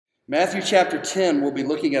Matthew chapter 10, we'll be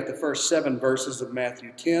looking at the first 7 verses of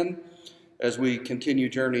Matthew 10 as we continue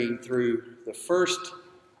journeying through the first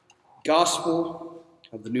gospel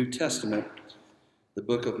of the New Testament, the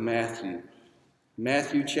book of Matthew.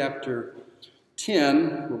 Matthew chapter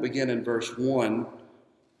 10, we'll begin in verse 1.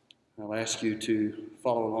 I'll ask you to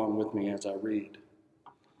follow along with me as I read.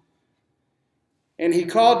 And he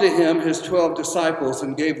called to him his 12 disciples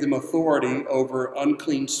and gave them authority over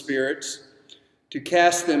unclean spirits, to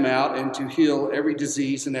cast them out and to heal every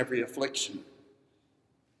disease and every affliction.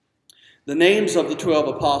 The names of the 12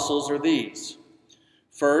 apostles are these.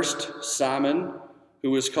 First, Simon,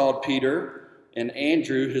 who is called Peter, and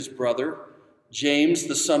Andrew, his brother, James,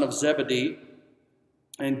 the son of Zebedee,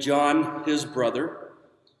 and John, his brother.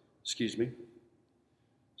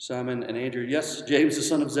 Simon and Andrew, yes, James, the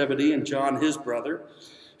son of Zebedee, and John, his brother,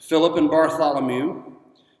 Philip and Bartholomew,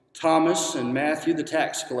 Thomas and Matthew, the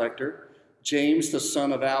tax collector, James, the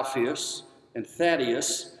son of Alphaeus, and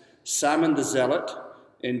Thaddeus, Simon the Zealot,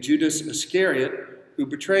 and Judas Iscariot, who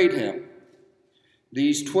betrayed him.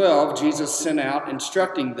 These 12 Jesus sent out,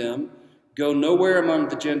 instructing them, "Go nowhere among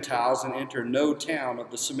the Gentiles and enter no town of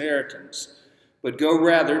the Samaritans, but go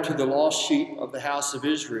rather to the lost sheep of the house of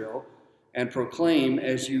Israel, and proclaim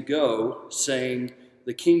as you go, saying,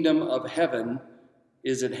 the kingdom of heaven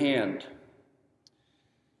is at hand."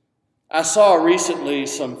 I saw recently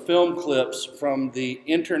some film clips from the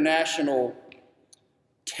International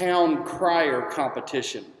Town Crier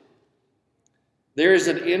competition. There is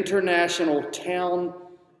an International Town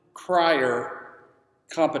Crier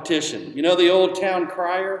competition. You know the old town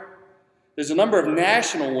crier? There's a number of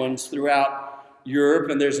national ones throughout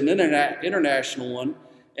Europe, and there's an international one.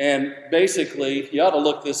 And basically, you ought to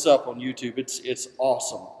look this up on YouTube. It's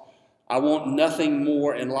awesome. I want nothing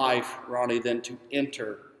more in life, Ronnie, than to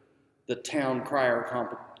enter the town crier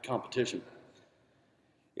competition.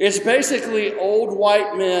 It's basically old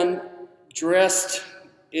white men dressed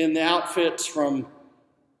in the outfits from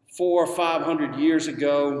 400 or 500 years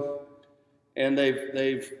ago, and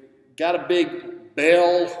they've got a big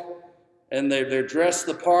bell, and they're dressed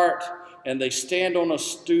the part, and they stand on a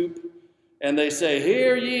stoop, and they say,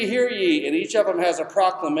 "Hear ye," and each of them has a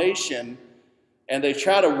proclamation, and they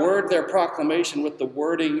try to word their proclamation with the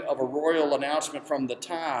wording of a royal announcement from the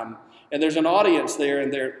time. And there's an audience there,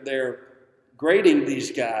 and they're grading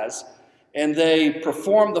these guys, and they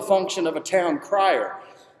perform the function of a town crier.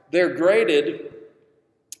 They're graded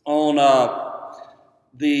on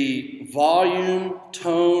the volume,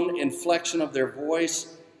 tone, inflection of their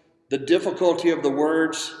voice, the difficulty of the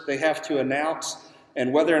words they have to announce,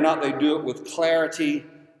 and whether or not they do it with clarity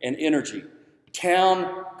and energy.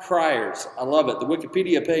 Town criers. I love it. The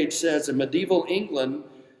Wikipedia page says, in medieval England,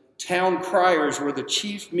 town criers were the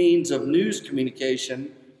chief means of news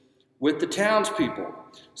communication with the townspeople,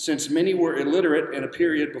 since many were illiterate in a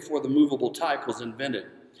period before the movable type was invented.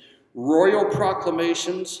 Royal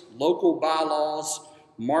proclamations, local bylaws,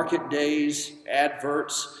 market days,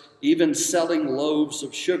 adverts, even selling loaves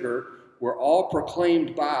of sugar were all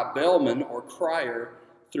proclaimed by a bellman or crier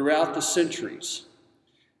throughout the centuries.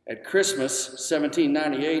 At Christmas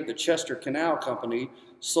 1798, the Chester Canal Company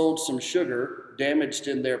sold some sugar damaged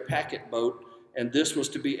in their packet boat, and this was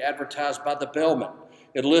to be advertised by the bellman.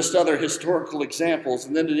 It lists other historical examples,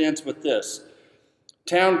 and then it ends with this.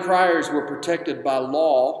 Town criers were protected by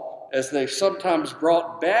law as they sometimes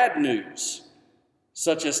brought bad news,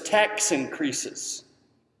 such as tax increases.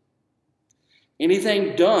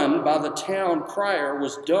 Anything done by the town crier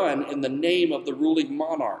was done in the name of the ruling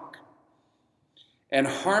monarch. And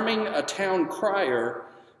harming a town crier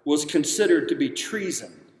was considered to be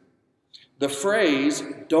treason. The phrase,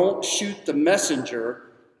 "don't shoot the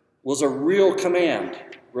messenger," was a real command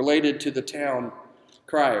related to the town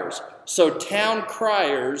criers. So town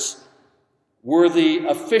criers were the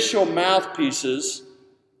official mouthpieces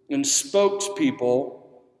and spokespeople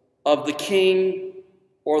of the king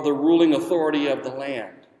or the ruling authority of the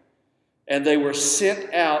land. And they were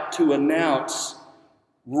sent out to announce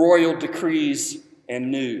royal decrees and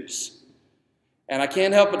news. And I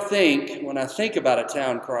can't help but think, when I think about a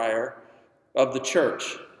town crier, of the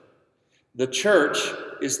church. The church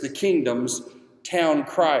is the kingdom's town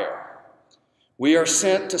crier. We are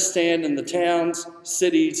sent to stand in the towns,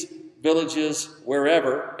 cities, villages,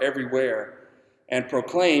 wherever, everywhere, and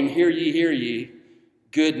proclaim, hear ye,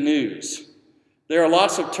 good news. There are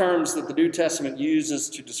lots of terms that the New Testament uses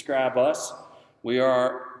to describe us. We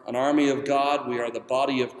are an army of God. We are the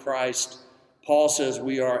body of Christ. Paul says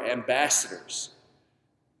we are ambassadors.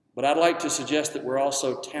 But I'd like to suggest that we're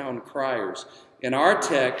also town criers. In our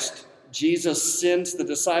text, Jesus sends the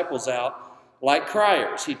disciples out like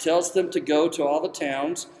criers. He tells them to go to all the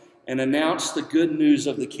towns and announce the good news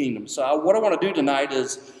of the kingdom. So what I want to do tonight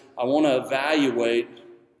is I want to evaluate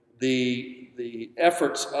the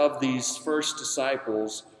efforts of these first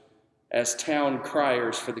disciples as town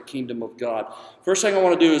criers for the kingdom of God. First thing I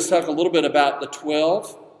want to do is talk a little bit about the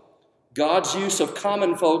 12, God's use of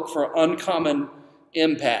common folk for uncommon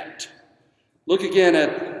impact. Look again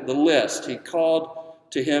at the list. He called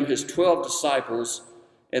to him his 12 disciples,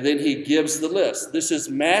 and then he gives the list. This is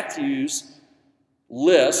Matthew's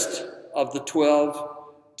list of the 12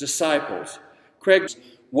 disciples. Craig,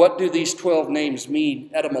 what do these 12 names mean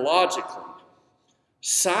etymologically?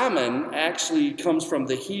 Simon actually comes from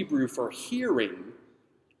the Hebrew for hearing,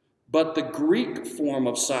 but the Greek form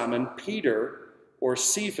of Simon, Peter, or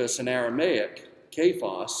Cephas in Aramaic,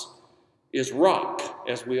 Kephas, is rock,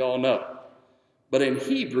 as we all know. But in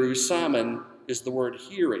Hebrew, Simon is the word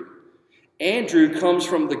hearing. Andrew comes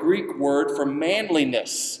from the Greek word for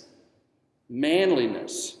manliness.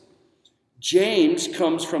 Manliness. James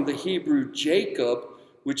comes from the Hebrew Jacob,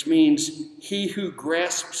 which means he who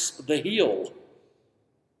grasps the heel.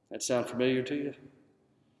 That sound familiar to you?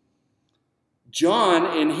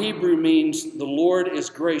 John in Hebrew means the Lord is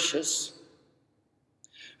gracious.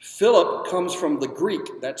 Philip comes from the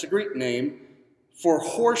Greek, that's a Greek name, for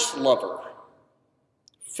horse lover.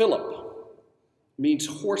 Philip means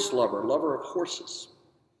horse lover, lover of horses.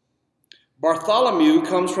 Bartholomew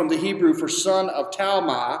comes from the Hebrew for son of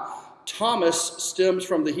Talmai. Thomas stems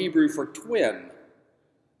from the Hebrew for twin.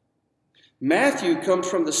 Matthew comes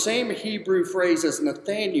from the same Hebrew phrase as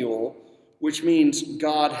Nathaniel, which means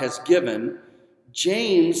God has given.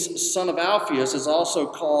 James, son of Alphaeus, is also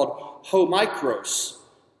called Homikros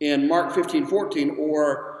in Mark 15:14,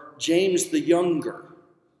 or James the Younger.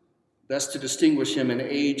 That's to distinguish him in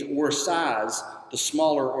age or size, the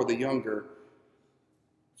smaller or the younger,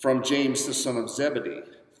 from James, the son of Zebedee.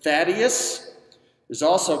 Thaddeus is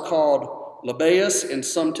also called Lebbaeus in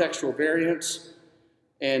some textual variants,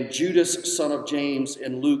 and Judas, son of James,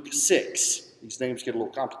 in Luke 6. These names get a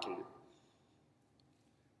little complicated.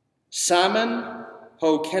 Simon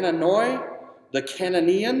Ho-Cananoi, the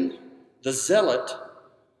Cananean, the Zealot,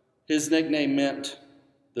 his nickname meant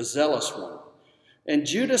the zealous one. And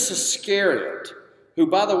Judas Iscariot, who,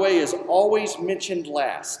 by the way, is always mentioned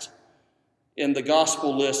last in the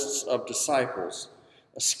gospel lists of disciples.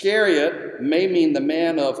 Iscariot may mean the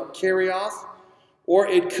man of Kerioth, or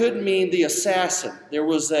it could mean the assassin. There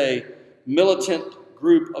was a militant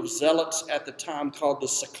group of zealots at the time called the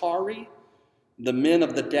Sicarii, the men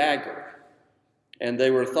of the dagger. And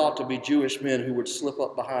they were thought to be Jewish men who would slip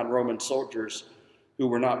up behind Roman soldiers who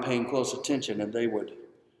were not paying close attention, and they would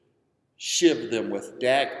shiv them with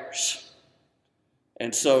daggers.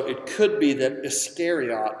 And so it could be that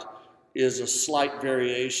Iscariot is a slight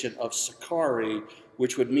variation of Sicarii,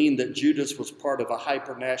 which would mean that Judas was part of a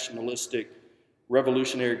hyper-nationalistic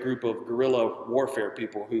revolutionary group of guerrilla warfare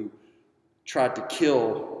people who tried to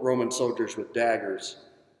kill Roman soldiers with daggers.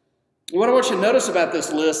 What I want you to notice about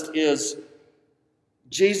this list is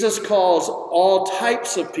Jesus calls all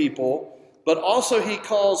types of people, but also he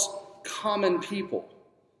calls common people.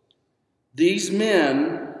 These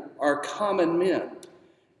men are common men.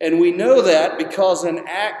 And we know that because in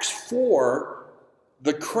Acts 4,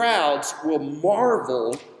 the crowds will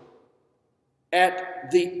marvel at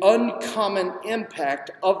the uncommon impact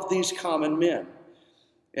of these common men.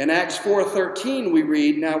 In Acts 4:13 we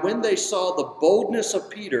read, "Now when they saw the boldness of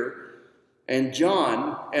Peter and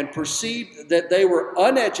John and perceived that they were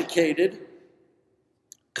uneducated,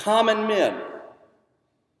 common men,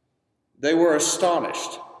 they were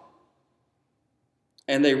astonished.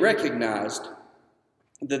 And they recognized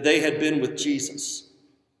that they had been with Jesus."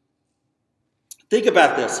 Think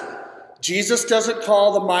about this. Jesus doesn't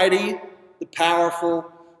call the mighty, the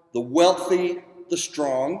powerful, the wealthy, the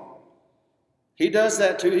strong. He does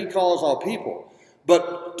that too. He calls all people.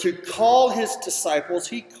 But to call his disciples,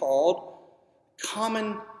 he called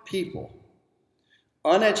common people.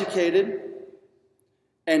 Uneducated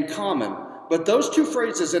and common. But those two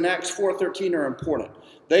phrases in Acts 4:13 are important.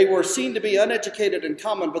 They were seen to be uneducated and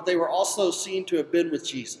common, but they were also seen to have been with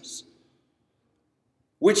Jesus.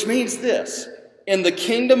 Which means this: in the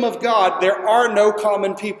kingdom of God, there are no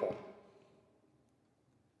common people.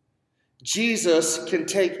 Jesus can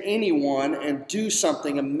take anyone and do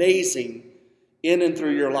something amazing in and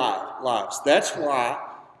through your lives. That's why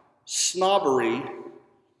snobbery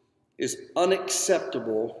is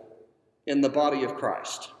unacceptable in the body of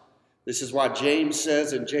Christ. This is why James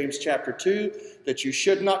says in James chapter 2 that you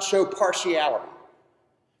should not show partiality.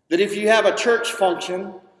 That if you have a church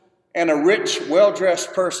function and a rich,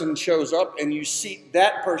 well-dressed person shows up and you seat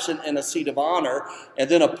that person in a seat of honor, and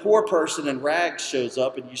then a poor person in rags shows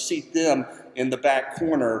up and you seat them in the back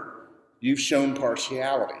corner, you've shown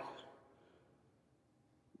partiality.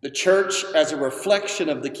 The church, as a reflection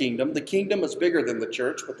of the kingdom is bigger than the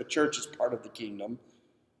church, but the church is part of the kingdom,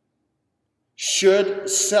 should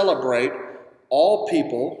celebrate all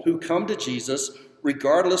people who come to Jesus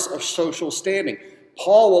regardless of social standing.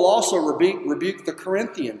 Paul will also rebuke the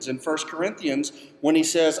Corinthians in 1 Corinthians when he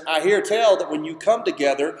says, I hear tell that when you come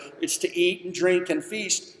together, it's to eat and drink and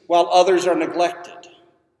feast while others are neglected.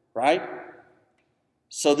 Right?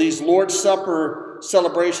 So these Lord's Supper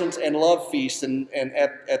celebrations and love feasts, and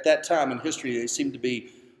at that time in history, they seemed to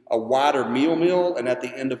be a wider meal, and at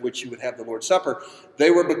the end of which you would have the Lord's Supper.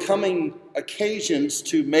 They were becoming occasions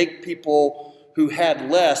to make people who had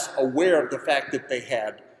less aware of the fact that they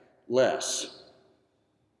had less.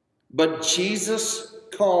 But Jesus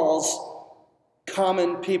calls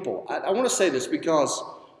common people. I want to say this because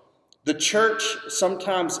the church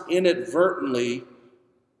sometimes inadvertently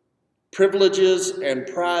privileges and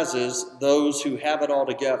prizes those who have it all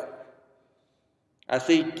together. I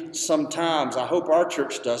think sometimes, I hope our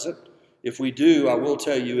church doesn't. If we do, I will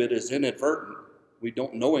tell you it is inadvertent. We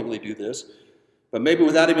don't knowingly do this. But maybe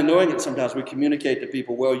without even knowing it, sometimes we communicate to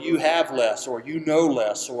people, well, you have less, or you know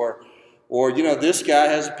less, or you know, this guy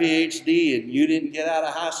has a PhD and you didn't get out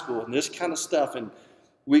of high school, and this kind of stuff. And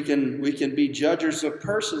we can be judges of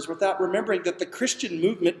persons without remembering that the Christian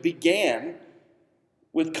movement began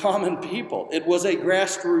with common people. It was a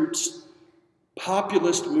grassroots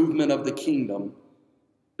populist movement of the kingdom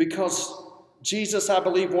because Jesus, I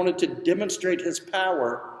believe, wanted to demonstrate his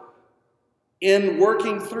power in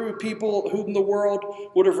working through people whom the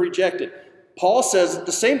world would have rejected. Paul says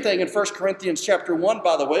the same thing in 1 Corinthians chapter 1,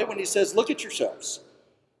 by the way, when he says, look at yourselves.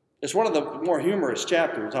 It's one of the more humorous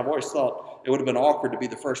chapters. I've always thought it would have been awkward to be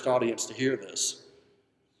the first audience to hear this.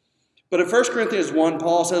 But in 1 Corinthians 1,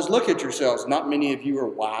 Paul says, look at yourselves. Not many of you are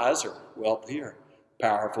wise or wealthy or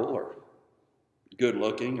powerful or good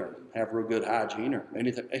looking or have real good hygiene or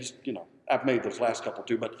anything. You know, I've made those last couple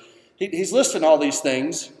too, but he's listing all these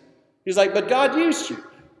things. He's like, but God used you.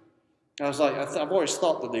 I was like, I've always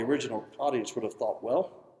thought that the original audience would have thought,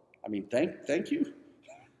 well, I mean, thank you.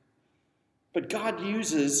 But God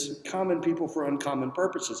uses common people for uncommon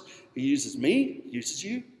purposes. He uses me, uses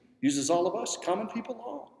you, uses all of us, common people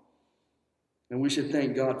all. And we should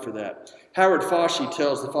thank God for that. Howard Foshee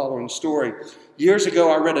tells the following story. Years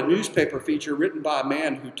ago, I read a newspaper feature written by a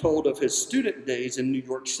man who told of his student days in New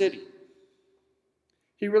York City.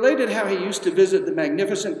 He related how he used to visit the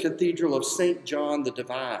magnificent cathedral of St. John the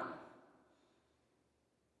Divine.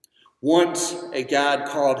 Once, a guide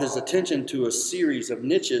called his attention to a series of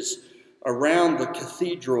niches around the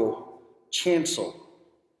cathedral chancel.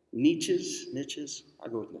 Niches? I'll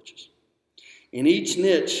go with niches. In each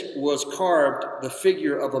niche was carved the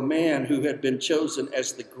figure of a man who had been chosen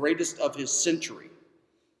as the greatest of his century.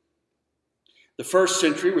 The first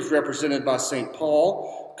century was represented by St.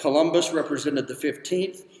 Paul. Columbus represented the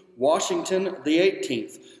 15th. Washington, the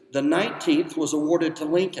 18th. The 19th was awarded to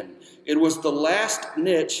Lincoln. It was the last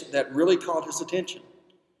niche that really caught his attention.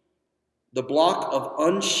 The block of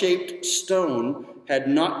unshaped stone had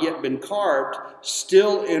not yet been carved.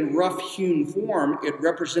 Still in rough-hewn form, it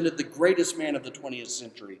represented the greatest man of the 20th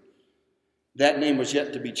century. That name was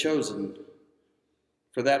yet to be chosen,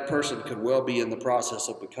 for that person could well be in the process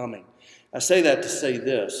of becoming. I say that to say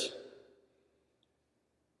this.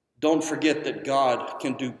 Don't forget that God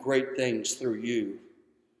can do great things through you.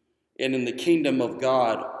 And in the kingdom of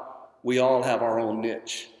God, we all have our own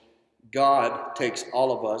niche. God takes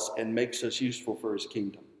all of us and makes us useful for his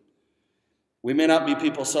kingdom. We may not be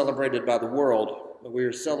people celebrated by the world, but we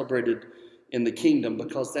are celebrated in the kingdom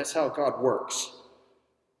because that's how God works.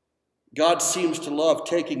 God seems to love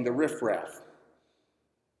taking the riffraff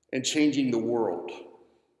and changing the world.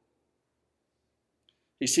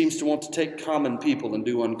 He seems to want to take common people and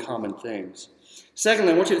do uncommon things.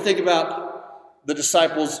 Secondly, I want you to think about the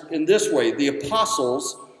disciples in this way. The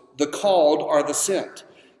apostles, the called, are the sent.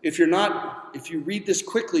 If you read this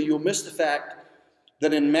quickly, you'll miss the fact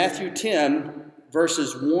that in Matthew 10,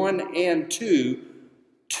 verses 1 and 2,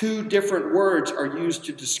 two different words are used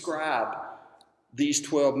to describe these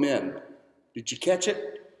 12 men. Did you catch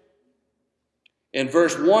it? In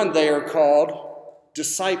verse 1, they are called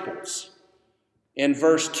disciples. In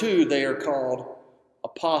verse 2, they are called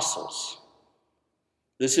apostles.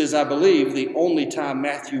 This is, I believe, the only time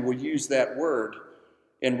Matthew will use that word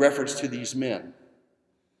in reference to these men.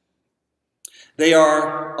 They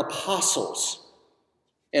are apostles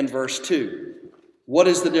in verse 2. What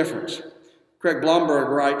is the difference? Craig Blomberg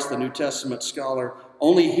writes, the New Testament scholar,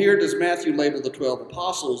 only here does Matthew label the 12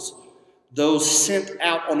 apostles, those sent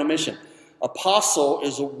out on a mission. Apostle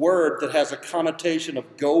is a word that has a connotation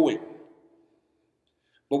of going.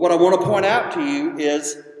 But what I want to point out to you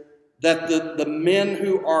is that the men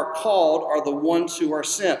who are called are the ones who are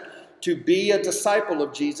sent. To be a disciple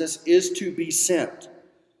of Jesus is to be sent.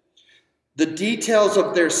 The details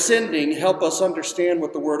of their sending help us understand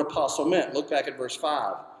what the word apostle meant. Look back at verse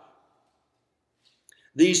 5.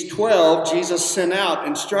 These 12 Jesus sent out,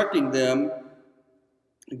 instructing them,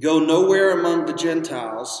 go nowhere among the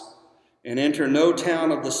Gentiles and enter no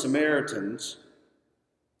town of the Samaritans,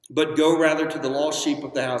 but go rather to the lost sheep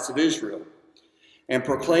of the house of Israel, and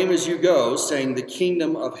proclaim as you go, saying, the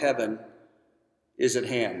kingdom of heaven is at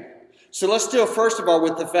hand. So let's deal first of all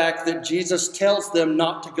with the fact that Jesus tells them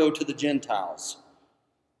not to go to the Gentiles.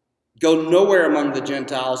 Go nowhere among the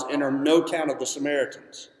Gentiles, enter no town of the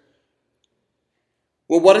Samaritans.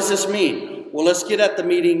 Well, what does this mean? Well, let's get at the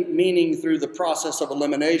meaning through the process of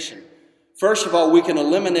elimination. First of all, we can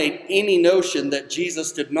eliminate any notion that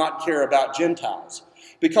Jesus did not care about Gentiles,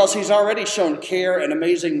 because he's already shown care and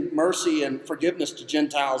amazing mercy and forgiveness to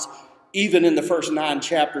Gentiles, even in the first 9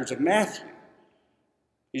 chapters of Matthew.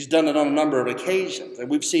 He's done it on a number of occasions. And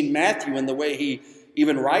we've seen Matthew, in the way he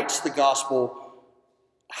even writes the gospel,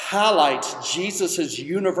 highlights Jesus'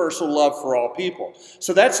 universal love for all people.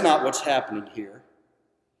 So that's not what's happening here.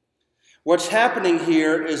 What's happening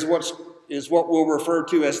here is what we'll refer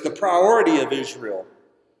to as the priority of Israel.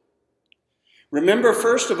 Remember,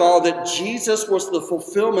 first of all, that Jesus was the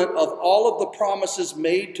fulfillment of all of the promises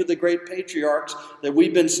made to the great patriarchs that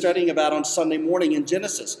we've been studying about on Sunday morning in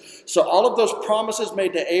Genesis. So all of those promises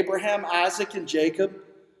made to Abraham, Isaac, and Jacob,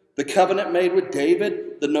 the covenant made with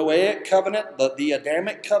David, the Noahic covenant, the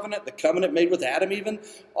Adamic covenant, the covenant made with Adam even,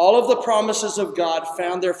 all of the promises of God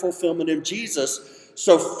found their fulfillment in Jesus.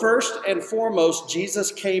 So first and foremost,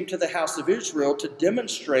 Jesus came to the house of Israel to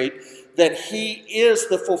demonstrate that he is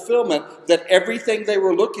the fulfillment, that everything they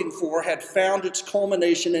were looking for had found its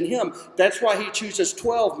culmination in him. That's why he chooses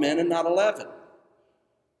 12 men and not 11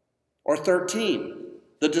 or 13.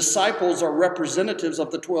 The disciples are representatives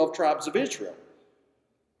of the 12 tribes of Israel.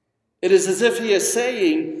 It is as if he is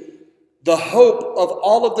saying the hope of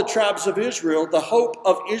all of the tribes of Israel, the hope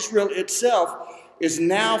of Israel itself, is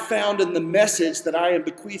now found in the message that I am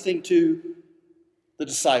bequeathing to the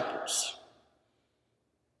disciples.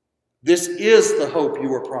 This is the hope you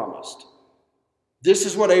were promised. This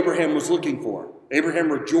is what Abraham was looking for.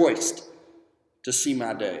 Abraham rejoiced to see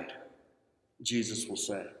my day, Jesus will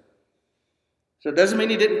say. So it doesn't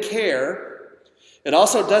mean he didn't care. It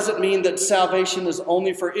also doesn't mean that salvation is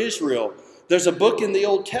only for Israel. There's a book in the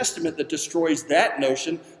Old Testament that destroys that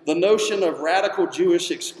notion. The notion of radical Jewish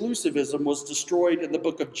exclusivism was destroyed in the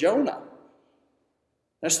book of Jonah.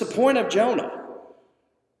 That's the point of Jonah.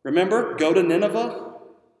 Remember, go to Nineveh,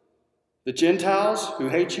 the Gentiles who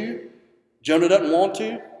hate you. Jonah doesn't want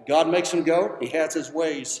to. God makes him go. He has his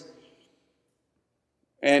ways.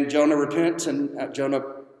 And Jonah repents, and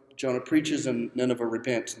Jonah preaches, and Nineveh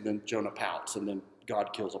repents, and then Jonah pouts, and then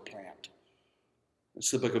God kills a plant.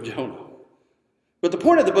 It's the book of Jonah. But the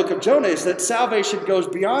point of the book of Jonah is that salvation goes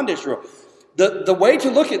beyond Israel. The way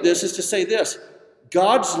to look at this is to say this: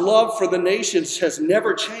 God's love for the nations has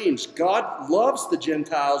never changed. God loves the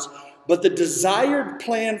Gentiles, but the desired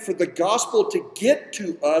plan for the gospel to get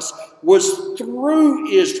to us was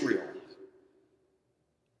through Israel.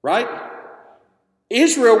 Right?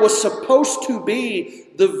 Israel was supposed to be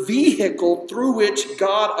the vehicle through which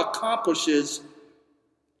God accomplishes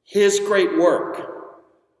his great work.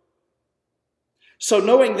 So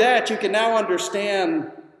knowing that, you can now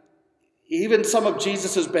understand even some of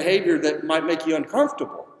Jesus' behavior that might make you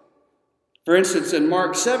uncomfortable. For instance, in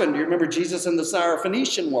Mark 7, do you remember Jesus and the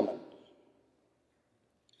Syrophoenician woman?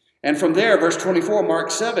 And from there, verse 24,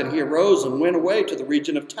 Mark 7, he arose and went away to the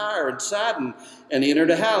region of Tyre and Sidon, and he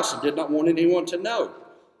entered a house and did not want anyone to know.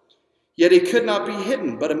 Yet he could not be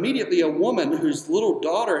hidden. But immediately a woman whose little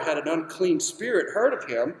daughter had an unclean spirit heard of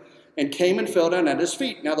him, and came and fell down at his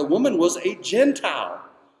feet. Now the woman was a Gentile,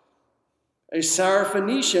 a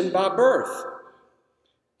Syrophoenician by birth.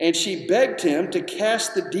 And she begged him to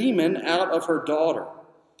cast the demon out of her daughter.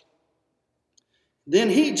 Then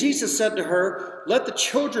Jesus said to her, let the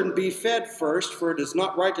children be fed first, for it is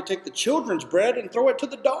not right to take the children's bread and throw it to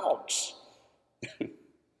the dogs.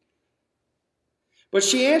 But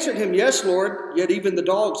she answered him, yes, Lord, yet even the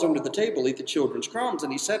dogs under the table eat the children's crumbs.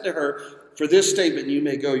 And he said to her, for this statement you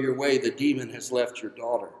may go your way, the demon has left your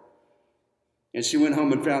daughter. And she went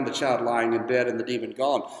home and found the child lying in bed and the demon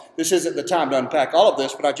gone. This isn't the time to unpack all of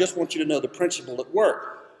this, but I just want you to know the principle at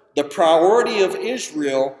work. the priority of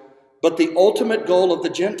Israel, but the ultimate goal of the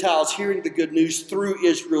Gentiles hearing the good news through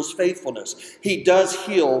Israel's faithfulness. He does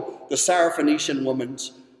heal the Syrophoenician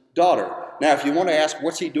woman's daughter. Now, if you want to ask,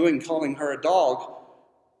 what's he doing calling her a dog?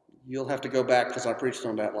 You'll have to go back because I preached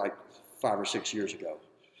on that like 5 or 6 years ago.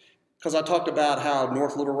 Because I talked about how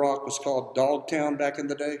North Little Rock was called Dogtown back in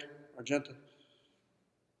the day, Argenta.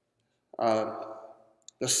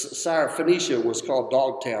 The Syrophoenicia was called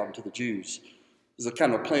Dogtown to the Jews. It was a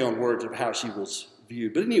kind of play on words of how she was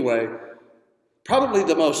viewed. But anyway, probably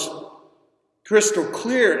the most crystal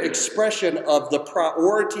clear expression of the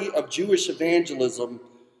priority of Jewish evangelism,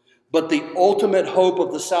 but the ultimate hope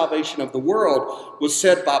of the salvation of the world, was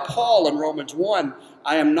said by Paul in Romans 1,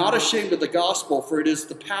 I am not ashamed of the gospel, for it is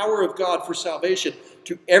the power of God for salvation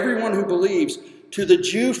to everyone who believes, to the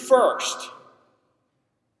Jew first,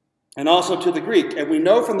 and also to the Greek. And we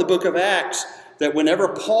know from the book of Acts that whenever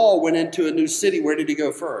Paul went into a new city, where did he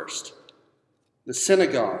go first? The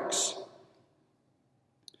synagogues.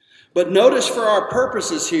 But notice for our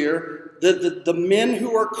purposes here that the men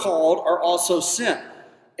who are called are also sent.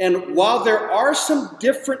 And while there are some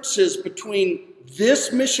differences between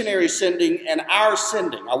this missionary sending and our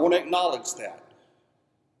sending, I want to acknowledge that.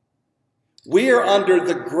 We are under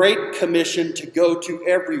the Great Commission to go to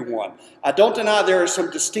everyone. I don't deny there are some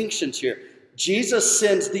distinctions here. Jesus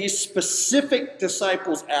sends these specific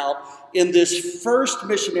disciples out in this first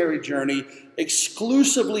missionary journey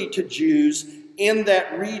exclusively to Jews in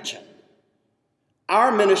that region.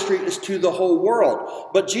 Our ministry is to the whole world,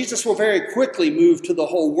 but Jesus will very quickly move to the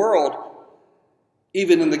whole world,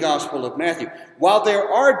 even in the Gospel of Matthew. While there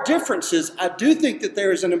are differences, I do think that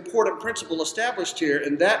there is an important principle established here,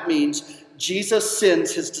 and that means Jesus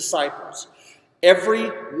sends his disciples. Every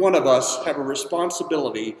one of us have a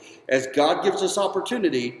responsibility, as God gives us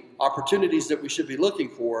opportunities that we should be looking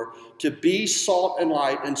for, to be salt and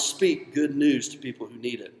light and speak good news to people who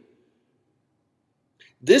need it.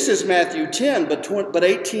 This is Matthew 10, but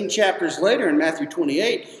 18 chapters later in Matthew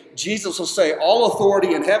 28, Jesus will say, all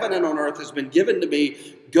authority in heaven and on earth has been given to me.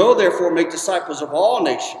 Go therefore, make disciples of all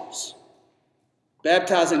nations,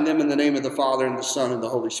 baptizing them in the name of the Father and the Son and the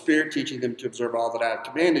Holy Spirit, teaching them to observe all that I have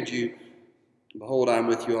commanded you. Behold, I am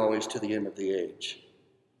with you always to the end of the age.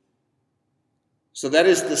 So that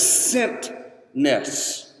is the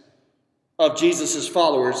sentness of Jesus'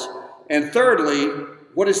 followers. And thirdly,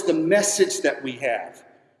 what is the message that we have?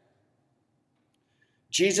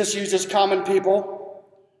 Jesus uses common people.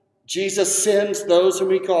 Jesus sends those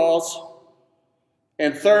whom he calls.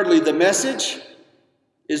 And thirdly, the message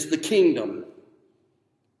is the kingdom.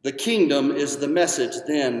 The kingdom is the message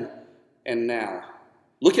then and now.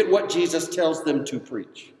 Look at what Jesus tells them to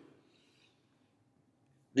preach.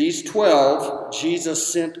 These 12 Jesus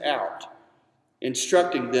sent out,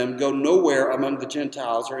 instructing them, go nowhere among the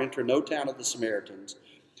Gentiles or enter no town of the Samaritans,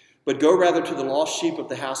 but go rather to the lost sheep of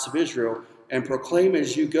the house of Israel and proclaim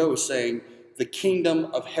as you go, saying, the kingdom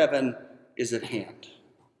of heaven is at hand.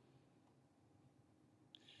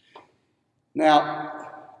 Now,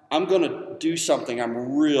 I'm going to do something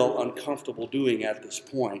I'm real uncomfortable doing at this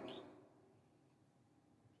point.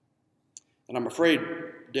 And I'm afraid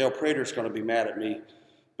Dale Prater's going to be mad at me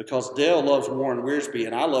because Dale loves Warren Wiersbe,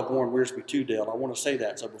 and I love Warren Wiersbe too, Dale. I want to say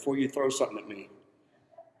that, so before you throw something at me.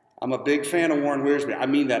 I'm a big fan of Warren Wiersbe. I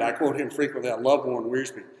mean that. I quote him frequently. I love Warren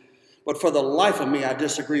Wiersbe. But for the life of me, I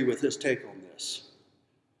disagree with his take on this.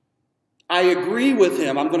 I agree with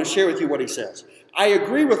him. I'm going to share with you what he says. I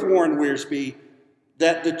agree with Warren Wiersbe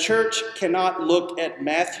that the church cannot look at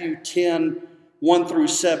Matthew 10, 1 through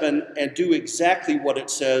 7 and do exactly what it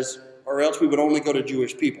says, or else we would only go to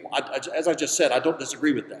Jewish people. As I just said, I don't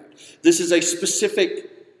disagree with that. This is a specific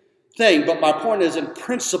thing, but my point is, in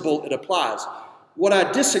principle, it applies. What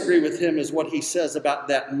I disagree with him is what he says about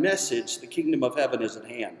that message, the kingdom of heaven is at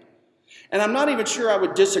hand. And I'm not even sure I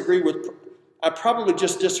would disagree with, I probably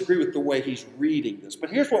just disagree with the way he's reading this. But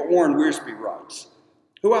here's what Warren Wiersbe writes,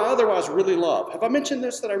 who I otherwise really love. Have I mentioned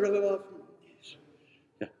this that I really love?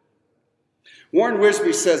 Yeah. Warren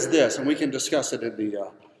Wiersbe says this, and we can discuss it in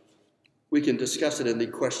the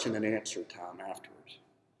question and answer time afterwards.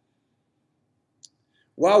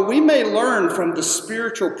 While we may learn from the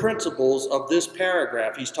spiritual principles of this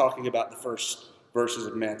paragraph, he's talking about the first verses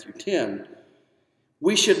of Matthew 10,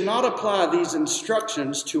 we should not apply these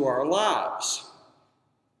instructions to our lives.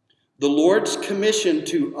 The Lord's commission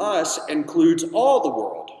to us includes all the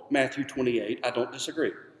world, Matthew 28, I don't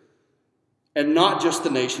disagree, and not just the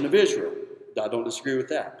nation of Israel. I don't disagree with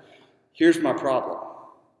that. Here's my problem.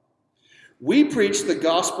 We preach the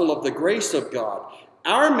gospel of the grace of God.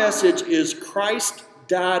 Our message is Christ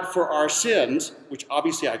died for our sins, which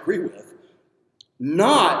obviously I agree with,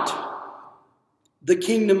 not the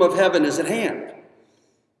kingdom of heaven is at hand.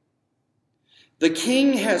 The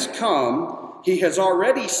King has come. He has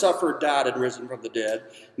already suffered, died, and risen from the dead.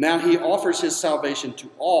 Now he offers his salvation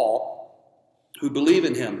to all who believe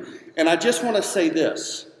in him. And I just want to say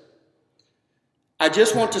this. I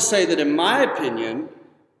just want to say that in my opinion,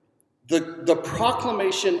 the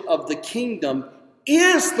proclamation of the kingdom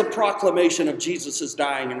is the proclamation of Jesus'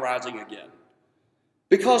 dying and rising again.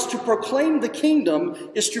 Because to proclaim the kingdom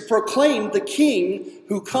is to proclaim the King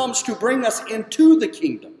who comes to bring us into the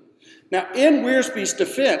kingdom. Now, in Wiersbe's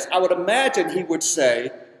defense, I would imagine he would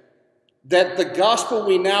say that the gospel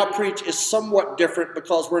we now preach is somewhat different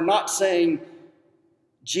because we're not saying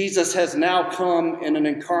Jesus has now come in an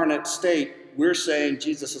incarnate state. We're saying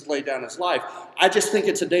Jesus has laid down his life. I just think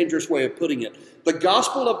it's a dangerous way of putting it. The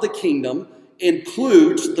gospel of the kingdom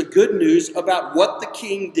includes the good news about what the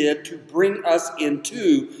King did to bring us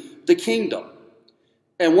into the kingdom.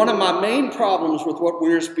 And one of my main problems with what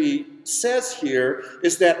Wiersbe says here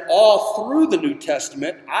is that all through the New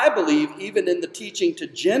Testament, I believe even in the teaching to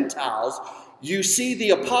Gentiles, you see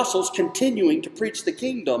the apostles continuing to preach the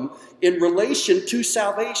kingdom in relation to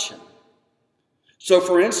salvation. So,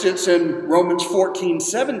 for instance, in Romans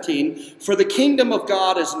 14:17, for the kingdom of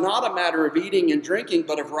God is not a matter of eating and drinking,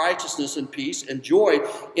 but of righteousness and peace and joy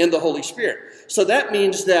in the Holy Spirit. So that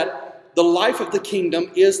means that the life of the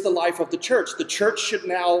kingdom is the life of the church. The church should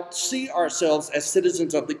now see ourselves as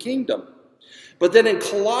citizens of the kingdom. But then in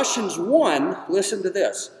Colossians 1, listen to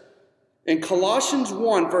this. In Colossians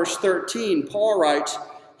 1, verse 13, Paul writes,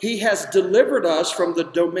 he has delivered us from the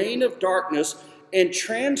domain of darkness and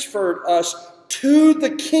transferred us to the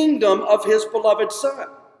kingdom of his beloved Son,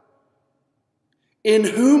 in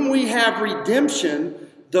whom we have redemption,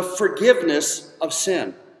 the forgiveness of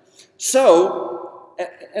sin. So,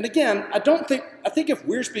 and again, I think if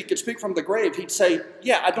Wiersbe could speak from the grave, he'd say,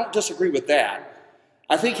 yeah, I don't disagree with that.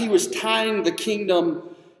 I think he was tying the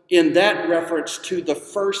kingdom in that reference to the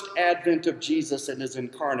first advent of Jesus in his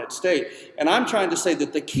incarnate state. And I'm trying to say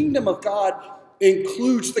that the kingdom of God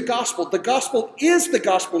includes the gospel. The gospel is the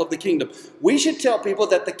gospel of the kingdom. We should tell people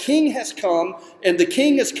that the King has come and the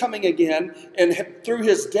King is coming again, and through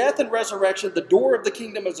his death and resurrection, the door of the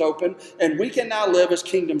kingdom is open, and we can now live as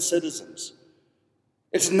kingdom citizens.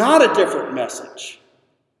 It's not a different message.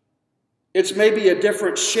 It's maybe a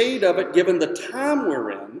different shade of it given the time we're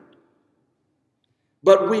in,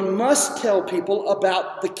 but we must tell people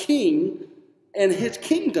about the King and his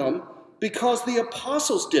kingdom because the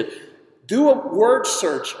apostles did. Do a word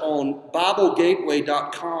search on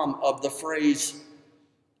BibleGateway.com of the phrase,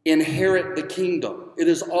 inherit the kingdom. It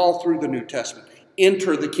is all through the New Testament.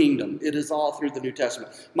 Enter the kingdom. It is all through the New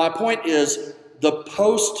Testament. My point is, the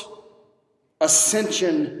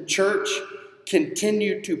post-ascension church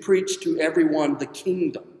continued to preach to everyone the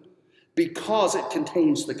kingdom because it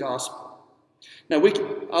contains the gospel. Now,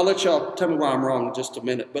 I'll let y'all tell me why I'm wrong in just a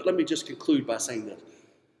minute, but let me just conclude by saying this.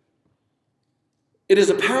 It is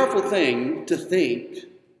a powerful thing to think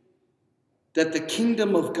that the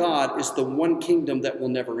kingdom of God is the one kingdom that will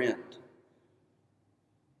never end.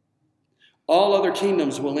 All other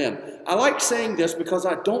kingdoms will end. I like saying this because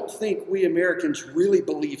I don't think we Americans really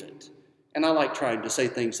believe it. And I like trying to say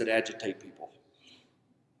things that agitate people.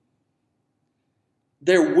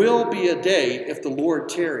 There will be a day, if the Lord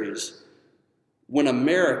tarries, when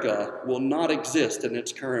America will not exist in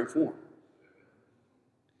its current form.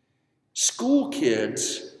 School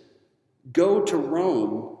kids go to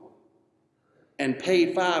Rome and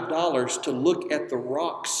pay $5 to look at the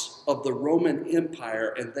rocks of the Roman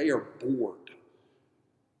Empire, and they are bored.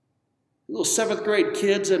 Little 7th grade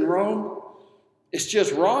kids in Rome, it's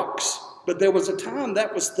just rocks. But there was a time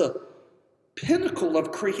that was the pinnacle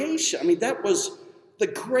of creation. I mean, that was the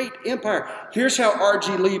great empire. Here's how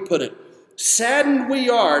R.G. Lee put it. Saddened we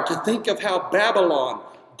are to think of how Babylon,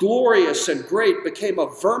 glorious and great, became a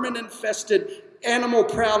vermin-infested,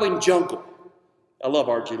 animal-prowling jungle. I love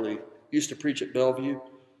R.G. Lee. Used to preach at Bellevue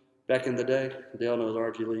back in the day. They all know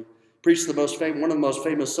R.G. Lee. Preached one of the most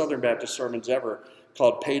famous Southern Baptist sermons ever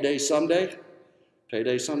called Payday Sunday.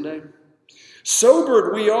 Payday Sunday.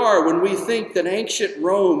 Sobered we are when we think that ancient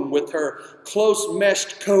Rome, with her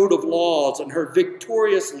close-meshed code of laws and her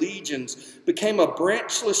victorious legions, became a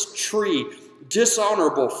branchless tree,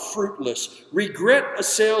 dishonorable, fruitless. Regret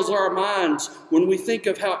assails our minds when we think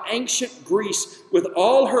of how ancient Greece, with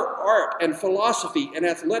all her art and philosophy and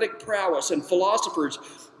athletic prowess and philosophers,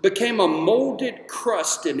 became a molded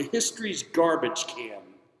crust in history's garbage can.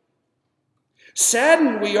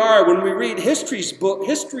 Saddened we are when we read history's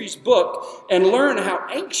book and learn how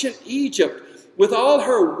ancient Egypt with all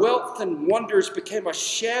her wealth and wonders, became a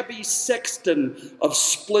shabby sexton of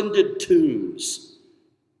splendid tombs.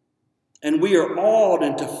 And we are awed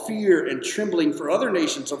into fear and trembling for other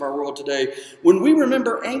nations of our world today when we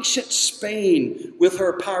remember ancient Spain with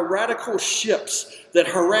her piratical ships that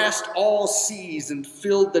harassed all seas and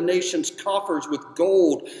filled the nation's coffers with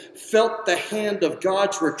gold, felt the hand of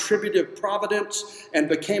God's retributive providence, and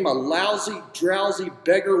became a lousy, drowsy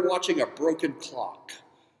beggar watching a broken clock.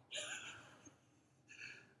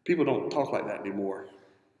 People don't talk like that anymore.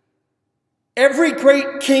 Every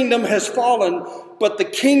great kingdom has fallen, but the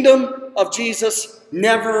kingdom of Jesus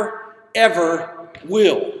never, ever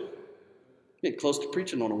will. Get close to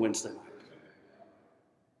preaching on a Wednesday night.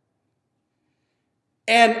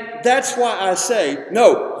 And that's why I say,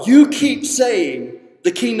 no, you keep saying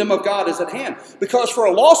the kingdom of God is at hand. Because for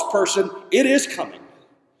a lost person, it is coming.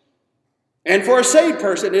 And for a saved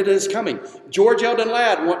person, it is coming. George Eldon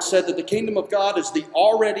Ladd once said that the kingdom of God is the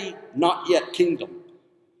already not yet kingdom.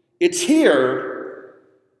 It's here,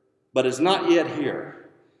 but it's not yet here.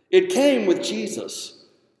 It came with Jesus,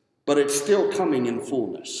 but it's still coming in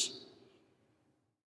fullness.